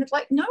sees stuff. And it's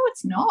like, no,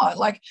 it's not.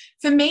 Like,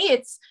 for me,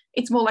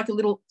 it's more like a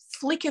little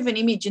flick of an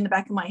image in the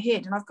back of my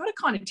head. And I've got to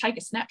kind of take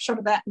a snapshot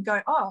of that and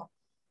go, oh,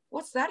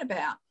 what's that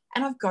about?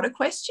 And I've got to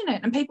question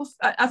it. And people,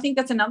 I think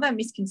that's another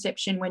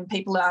misconception when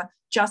people are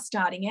just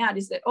starting out,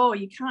 is that, oh,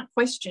 you can't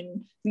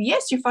question.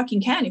 Yes, you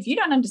fucking can. If you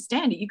don't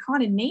understand it, you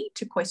kind of need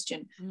to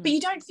question. But you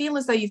don't feel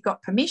as though you've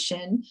got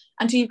permission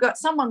until you've got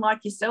someone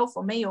like yourself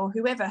or me or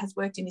whoever has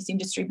worked in this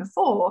industry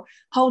before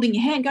holding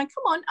your hand going,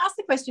 come on, ask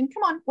the question.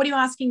 Come on, what are you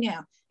asking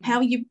now? How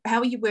are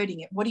you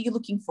wording it? What are you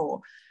looking for?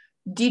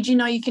 Did you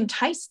know you can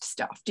taste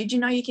stuff? Did you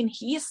know you can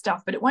hear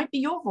stuff, but it won't be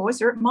your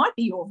voice, or it might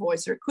be your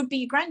voice, or it could be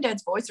your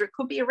granddad's voice, or it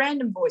could be a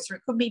random voice, or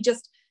it could be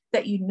just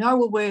that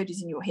a word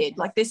is in your head.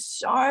 Like, there's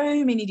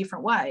so many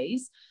different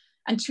ways.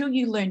 Until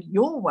you learn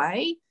your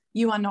way,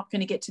 you are not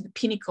going to get to the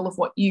pinnacle of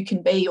what you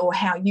can be or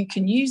how you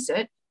can use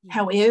it,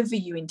 however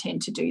you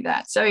intend to do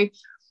that. So,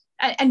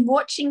 and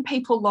watching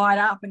people light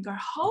up and go,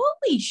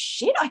 holy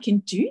shit, I can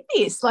do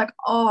this. Like,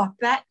 oh,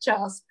 that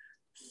just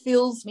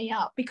fills me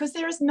up, because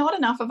there is not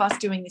enough of us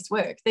doing this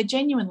work. There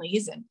genuinely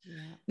isn't.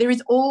 There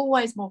is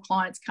always more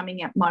clients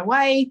coming out my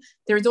way.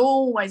 There is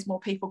always more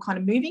people kind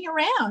of moving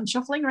around,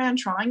 shuffling around,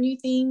 trying new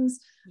things.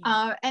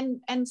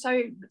 And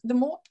so the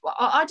more,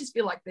 I just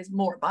feel like there's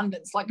more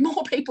abundance, like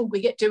more people we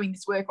get doing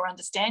this work or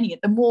understanding it,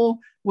 the more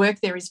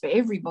work there is for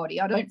everybody.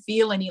 I don't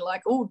feel any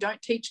like, oh,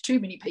 don't teach too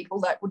many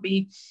people. That would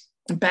be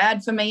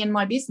bad for me and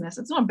my business.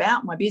 It's not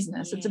about my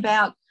business. It's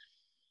about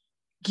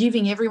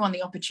giving everyone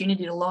the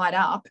opportunity to light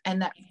up,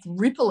 and that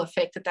ripple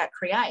effect that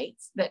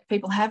creates, that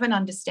people have an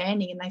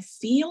understanding and they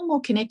feel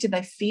more connected,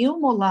 they feel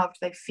more loved,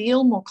 they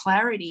feel more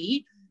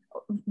clarity.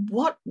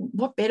 What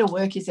better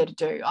work is there to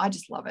do? I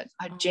just love it.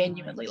 I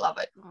genuinely love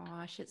it. Oh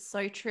gosh, it's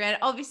so true. And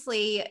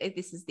obviously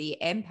this is the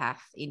Empath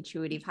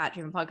Intuitive Heart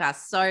Driven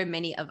podcast. So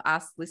many of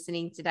us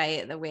listening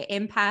today that we're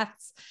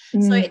empaths.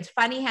 So it's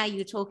funny how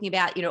you're talking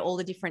about, all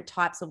the different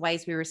types of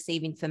ways we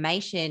receive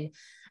information.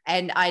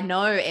 And I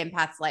know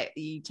empaths, like,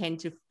 you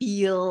tend to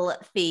feel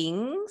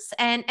things,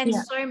 and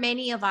so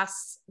many of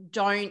us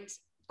don't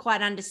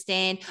quite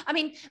understand. I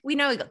mean, we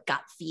know we've got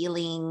gut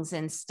feelings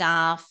and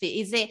stuff.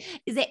 Is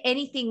there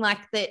anything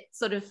like that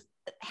sort of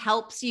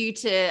helps you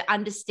to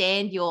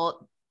understand your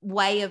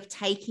way of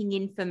taking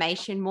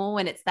information more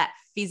when it's that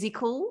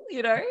physical,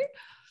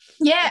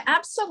 Yeah,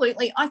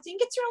 absolutely. I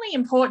think it's really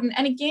important.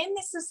 And again,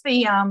 this is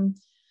the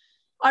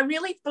I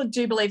really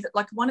do believe that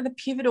like one of the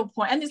pivotal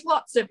points, and there's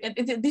lots of,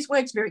 this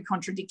work's very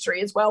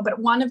contradictory as well, but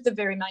one of the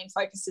very main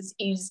focuses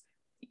is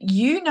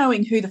you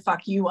knowing who the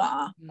fuck you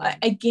are.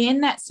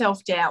 Again, that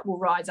self-doubt will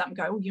rise up and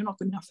go, oh, you're not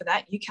good enough for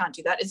that. You can't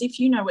do that, as if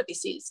you know what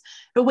this is.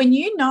 But when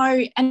you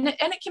know, and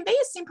it can be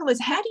as simple as,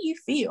 how do you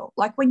feel?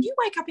 Like when you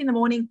wake up in the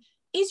morning,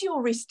 is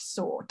your wrist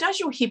sore? Does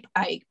your hip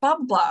ache? Blah,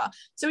 blah, blah.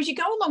 So as you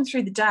go along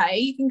through the day,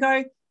 you can go,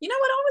 you know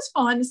what, I was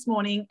fine this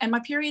morning and my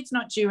period's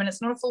not due and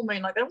it's not a full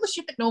moon. Like all the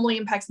shit that normally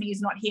impacts me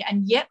is not here.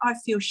 And yet I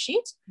feel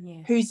shit.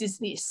 Yeah. Whose is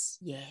this?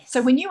 Yes.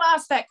 So when you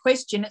ask that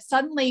question, it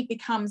suddenly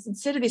becomes,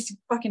 instead of this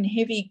fucking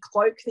heavy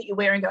cloak that you're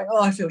wearing going,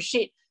 oh, I feel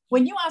shit.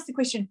 When you ask the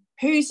question,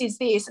 whose is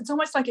this? It's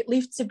almost like it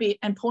lifts a bit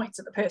and points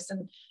at the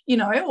person, you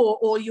know,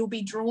 or you'll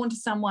be drawn to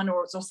someone,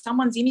 or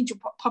someone's image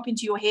will pop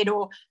into your head,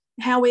 or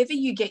however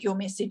you get your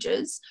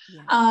messages.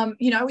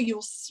 You know,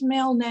 you'll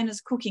smell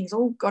Nana's cooking.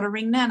 Oh, got to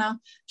ring Nana.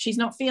 She's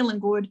not feeling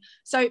good.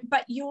 So,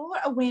 but your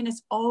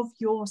awareness of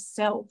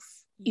yourself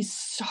is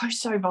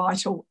so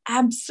vital,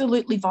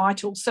 absolutely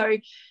vital. So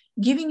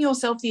giving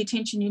yourself the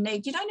attention you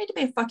need. You don't need to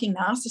be a fucking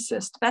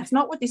narcissist. That's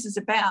not what this is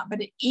about,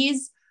 but it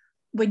is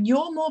when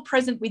you're more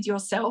present with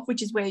yourself,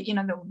 which is where, you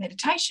know, the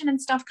meditation and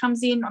stuff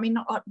comes in. I mean,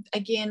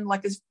 again,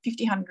 like there's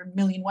 100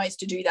 million ways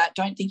to do that.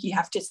 Don't think you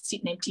have to sit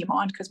and empty your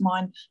mind, because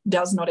mine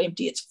does not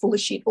empty. It's full of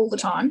shit all the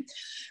time.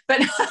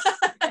 But,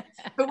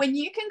 but when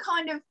you can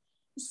kind of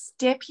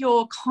step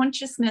your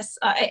consciousness,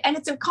 and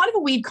it's a kind of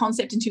a weird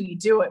concept until you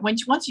do it.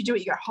 Once you do it,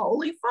 you go,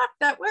 holy fuck,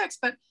 that works.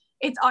 But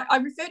it's, I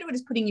refer to it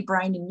as putting your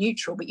brain in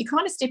neutral, but you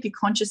kind of step your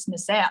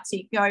consciousness out. So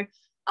you go,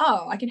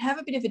 oh, I can have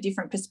a bit of a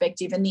different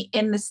perspective,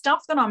 and the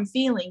stuff that I'm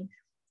feeling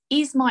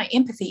is my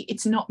empathy.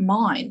 It's not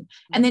mine.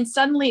 And then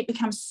suddenly it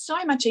becomes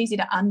so much easier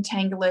to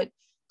untangle it,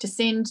 to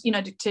send, you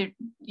know, to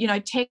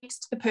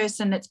text the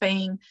person that's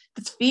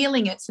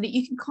feeling it, so that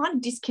you can kind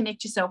of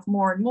disconnect yourself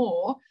more and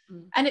more.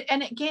 And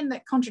again,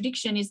 that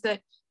contradiction is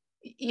that,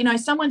 you know,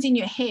 someone's in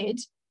your head,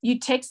 you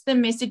text them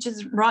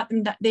messages, write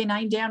them their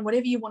name down,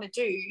 whatever you want to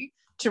do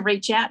to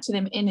reach out to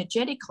them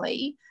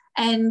energetically.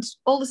 And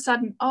all of a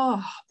sudden,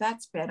 oh,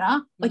 that's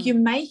better. Like you're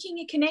making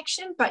a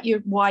connection, but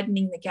you're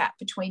widening the gap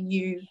between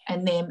you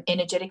and them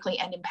energetically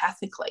and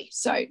empathically.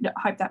 So I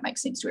hope that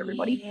makes sense to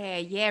everybody.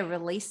 Yeah.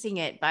 Releasing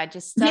it by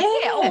just,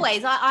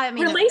 always. I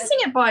mean, releasing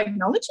it by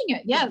acknowledging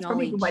it. Yeah, that's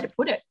probably a good way to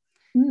put it.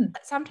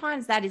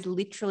 Sometimes that is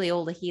literally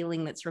all the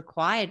healing that's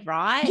required,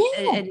 right?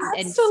 Yeah,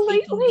 absolutely.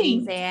 And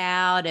speaking things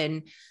out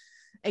and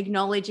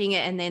acknowledging it,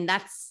 and then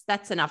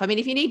that's enough. I mean,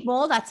 if you need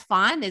more, that's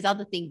fine. There's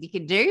other things you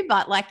can do,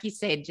 but like you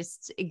said,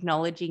 just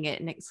acknowledging it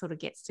and it sort of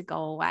gets to go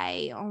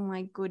away. Oh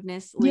my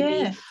goodness, Libby.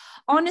 Yeah,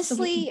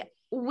 honestly,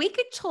 we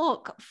could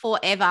talk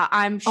forever,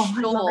 I'm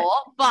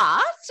sure,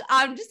 but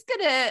I'm just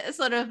gonna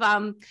sort of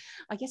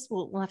I guess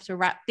we'll have to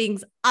wrap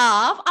things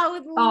up.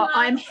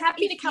 I'm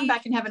happy to come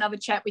back and have another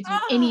chat with you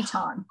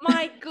anytime.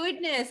 My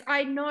goodness,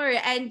 I know.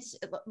 And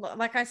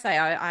like I say,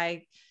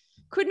 I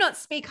could not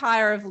speak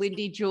higher of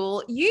Lindy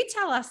Jewell. You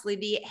tell us,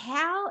 Lindy,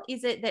 how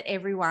is it that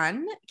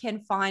everyone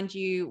can find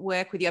you,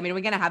 work with you? I mean, we're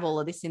going to have all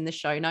of this in the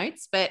show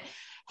notes, but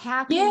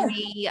how can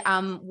we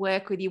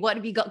work with you? What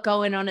have you got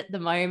going on at the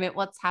moment?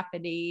 What's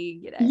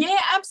happening? You know? Yeah,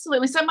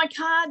 absolutely. So my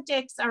card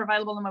decks are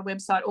available on my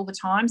website all the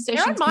time.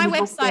 They're on my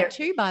website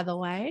too, by the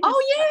way.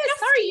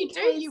 Sorry, you do.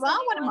 You are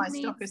one of my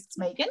stockists,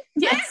 Megan.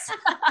 Yes.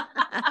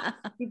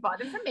 You buy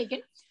them from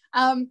Megan.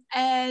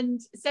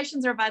 And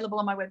sessions are available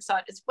on my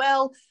website as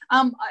well,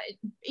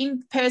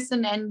 in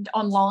person and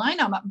online.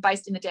 I'm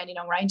based in the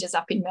Dandenong Ranges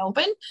up in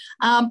Melbourne.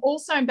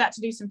 Also, I'm about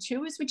to do some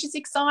tours, which is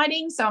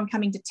exciting. So I'm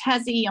coming to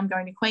Tassie, I'm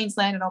going to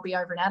Queensland, and I'll be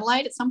over in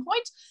Adelaide at some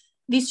point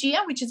this year,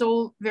 which is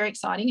all very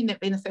exciting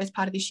in the first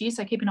part of this year.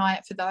 So keep an eye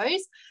out for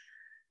those.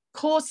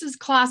 Courses,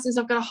 classes,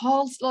 I've got a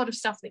whole lot of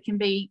stuff that can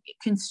be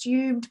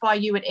consumed by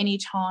you at any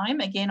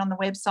time, again, on the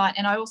website.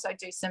 And I also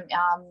do some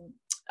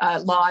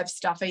live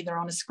stuff either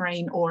on a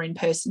screen or in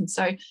person.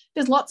 So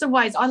there's lots of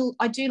ways.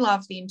 I do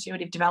love the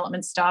intuitive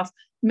development stuff.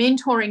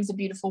 Mentoring is a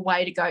beautiful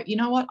way to go, you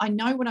know what, I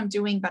know what I'm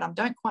doing, but I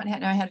don't quite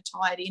know how to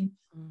tie it in.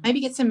 Maybe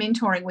get some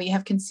mentoring where you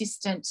have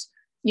consistent,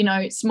 you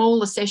know,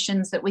 smaller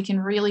sessions that we can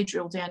really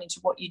drill down into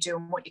what you do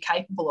and what you're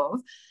capable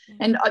of.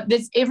 And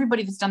there's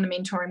everybody that's done the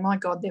mentoring, my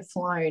God, they've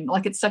flown.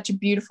 Like it's such a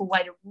beautiful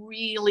way to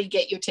really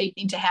get your teeth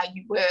into how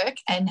you work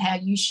and how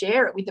you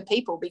share it with the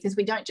people, because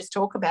we don't just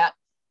talk about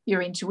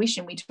your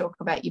intuition, we talk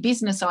about your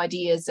business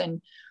ideas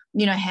and,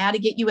 you know, how to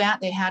get you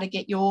out there, how to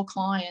get your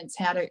clients,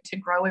 how to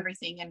grow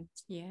everything. And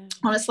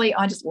honestly,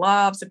 I just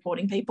love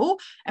supporting people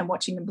and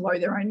watching them blow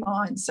their own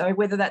minds. So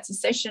whether that's a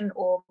session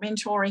or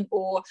mentoring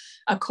or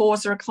a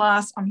course or a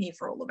class, I'm here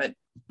for all of it.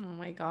 Oh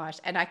my gosh.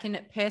 And I can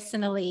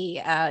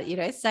personally,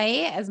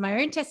 say as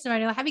my own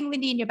testimonial, having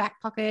Lindy in your back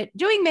pocket,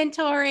 doing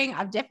mentoring,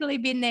 I've definitely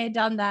been there,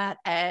 done that.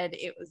 And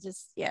it was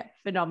just,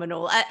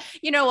 phenomenal.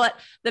 You know what?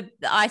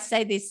 I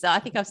say this, I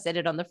think I've said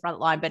it on the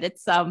front line, but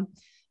it's,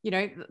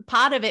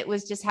 part of it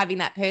was just having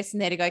that person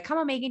there to go, come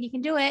on, Megan, you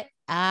can do it.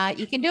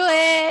 You can do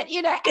it,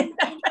 and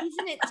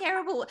isn't it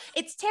terrible?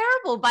 It's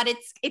terrible, but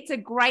it's a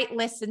great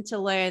lesson to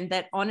learn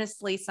that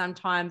honestly,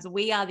 sometimes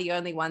we are the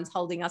only ones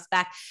holding us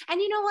back.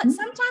 And you know what?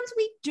 Sometimes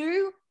we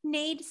do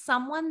need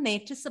someone there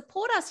to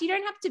support us. You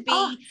don't have to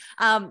be,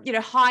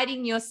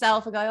 hiding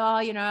yourself and go,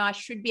 I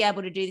should be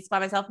able to do this by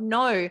myself.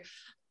 No,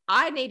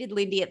 I needed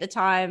Lindy at the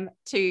time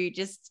to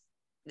just,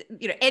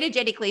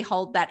 energetically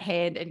hold that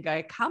hand and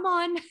go, come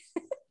on.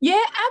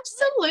 Yeah,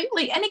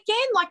 absolutely. And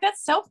again, like that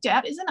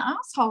self-doubt is an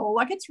asshole.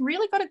 Like it's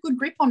really got a good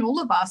grip on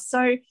all of us.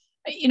 So,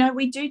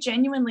 we do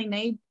genuinely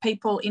need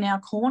people in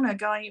our corner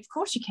going, of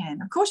course you can,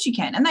 of course you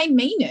can. And they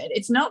mean it.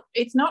 It's not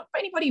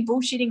anybody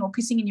bullshitting or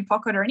pissing in your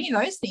pocket or any of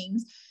those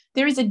things.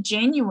 There is a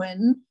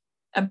genuine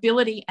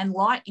ability and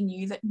light in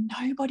you that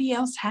nobody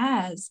else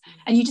has.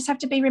 And you just have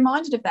to be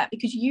reminded of that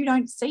because you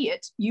don't see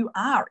it. You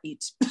are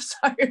it. So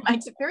it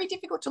makes it very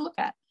difficult to look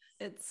at.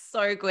 It's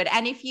so good.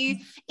 And if you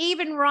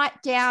even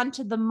write down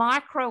to the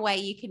micro way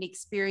you can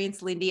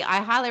experience Lindy,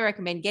 I highly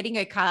recommend getting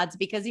her cards,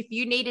 because if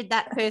you needed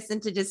that person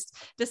to just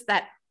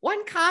that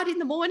one card in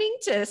the morning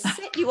to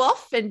set you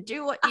off and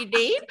do what you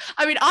need.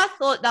 I mean, I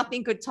thought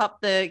nothing could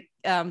top the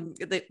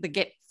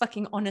Get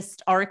Fucking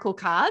Honest Oracle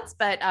cards,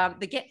 but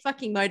the Get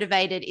Fucking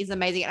Motivated is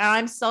amazing. And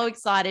I'm so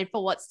excited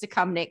for what's to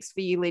come next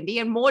for you, Lindy.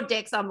 And more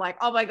decks, I'm like,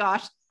 oh my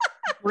gosh.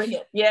 Bring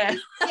it. Yeah.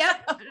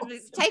 Yep.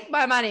 Take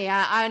my money.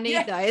 I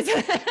need those.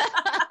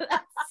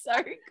 That's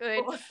so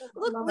good.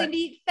 Look,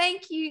 Lindy,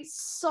 thank you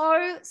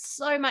so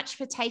much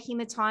for taking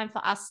the time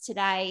for us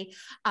today,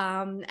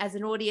 as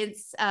an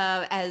audience,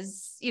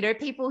 as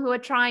people who are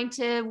trying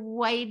to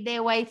wade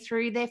their way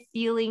through their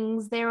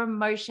feelings, their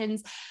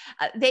emotions,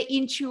 their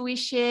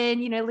intuition,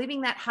 living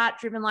that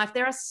heart-driven life.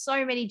 There are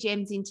so many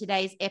gems in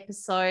today's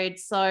episode.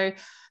 So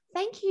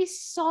thank you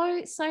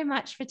so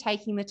much for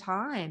taking the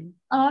time.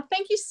 Oh,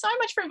 thank you so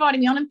much for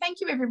inviting me on, and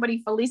thank you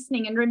everybody for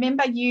listening. And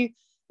remember,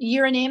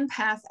 you're an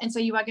empath, and so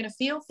you are going to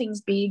feel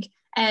things big,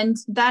 and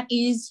that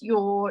is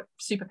your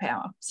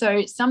superpower.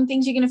 So some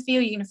things you're going to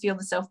feel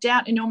the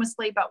self-doubt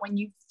enormously, but when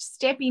you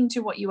step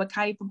into what you are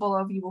capable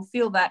of, you will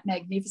feel that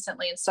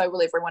magnificently, and so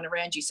will everyone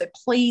around you. So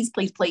please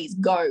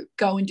go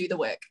and do the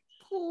work.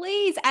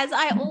 Please, as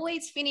I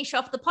always finish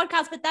off the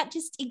podcast, but that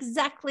just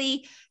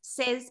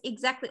says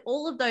exactly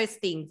all of those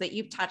things that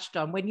you've touched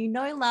on. When you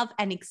know, love,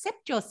 and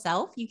accept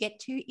yourself, you get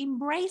to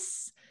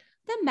embrace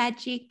the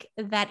magic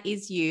that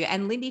is you.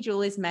 And Lindy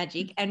Jewell is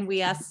magic, and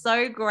we are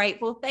so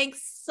grateful.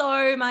 Thanks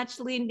so much,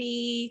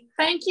 Lindy.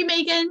 Thank you,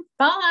 Megan.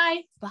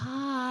 Bye.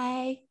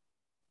 Bye.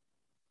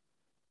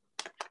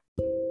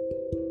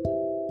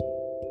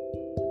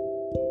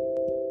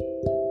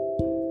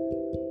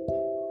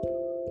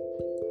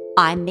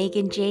 I'm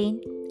Megan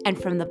Jean,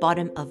 and from the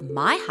bottom of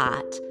my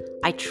heart,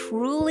 I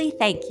truly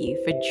thank you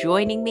for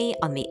joining me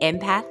on the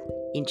Empath,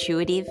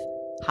 Intuitive,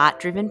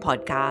 Heart-Driven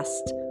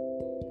podcast.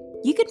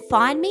 You can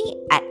find me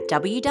at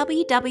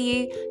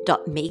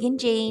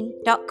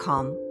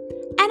www.meganjean.com,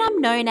 and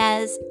I'm known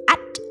as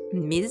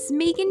 @Ms.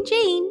 Megan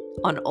Jean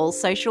on all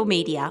social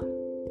media.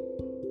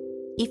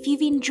 If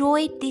you've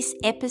enjoyed this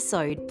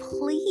episode,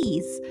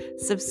 please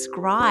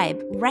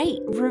subscribe,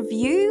 rate,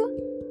 review,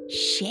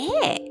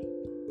 share.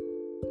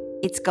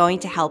 It's going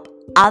to help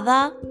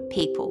other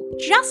people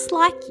just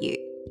like you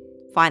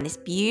find this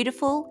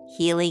beautiful,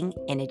 healing,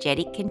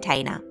 energetic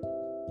container.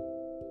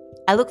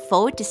 I look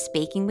forward to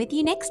speaking with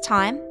you next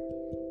time.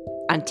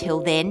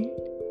 Until then,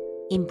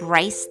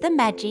 embrace the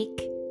magic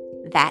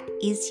that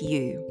is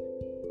you.